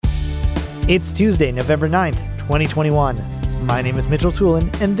It's Tuesday, November 9th, 2021. My name is Mitchell Tulin,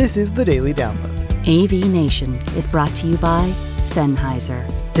 and this is the Daily Download. AV Nation is brought to you by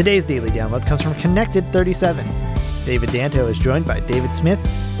Sennheiser. Today's Daily Download comes from Connected 37. David Danto is joined by David Smith,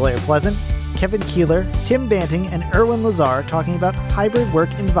 Blair Pleasant, Kevin Keeler, Tim Banting, and Erwin Lazar talking about hybrid work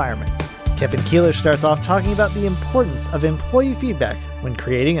environments. Kevin Keeler starts off talking about the importance of employee feedback when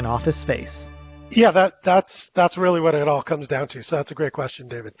creating an office space. Yeah, that's really what it all comes down to. So that's a great question,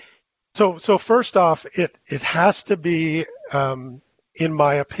 David. So first off, it has to be, in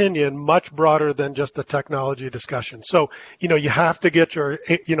my opinion, much broader than just a technology discussion. So, you have to get your,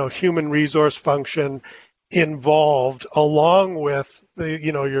 human resource function involved along with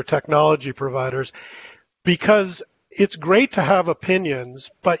your technology providers, because it's great to have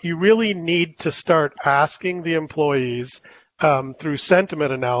opinions, but you really need to start asking the employees through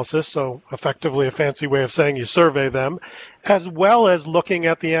sentiment analysis, so effectively a fancy way of saying you survey them, as well as looking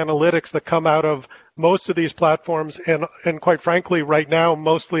at the analytics that come out of most of these platforms, and quite frankly, right now,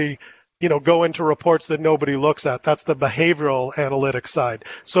 mostly, go into reports that nobody looks at. That's the behavioral analytics side.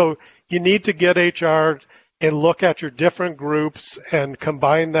 So you need to get HR and look at your different groups and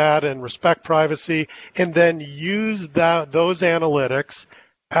combine that and respect privacy, and then use those analytics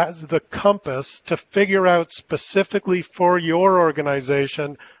as the compass to figure out specifically for your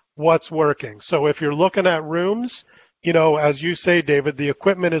organization what's working. So if you're looking at rooms, as you say, David, the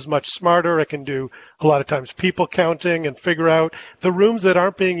equipment is much smarter. It can do a lot of times people counting and figure out the rooms that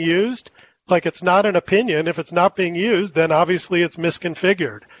aren't being used. Like, it's not an opinion. If it's not being used, then obviously it's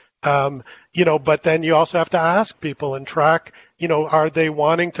misconfigured. But then you also have to ask people and track, are they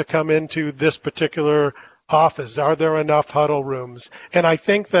wanting to come into this particular office? Are there enough huddle rooms? And I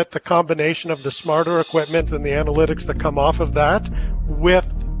think that the combination of the smarter equipment and the analytics that come off of that with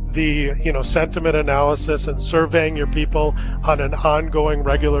the, sentiment analysis and surveying your people on an ongoing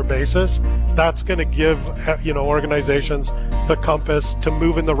regular basis, that's going to give, organizations the compass to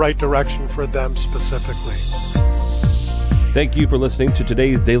move in the right direction for them specifically. Thank you for listening to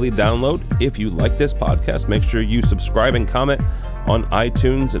today's Daily Download. If you like this podcast, make sure you subscribe and comment on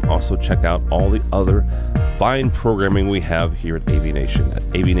iTunes, and also check out all the other fine programming we have here at AV Nation at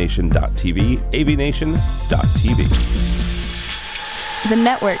avnation.tv, avnation.tv. The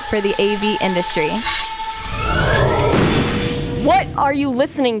network for the AV industry. What are you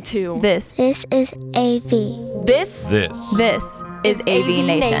listening to? This is AV. This is AV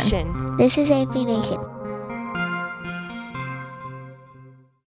Nation. This is AV Nation.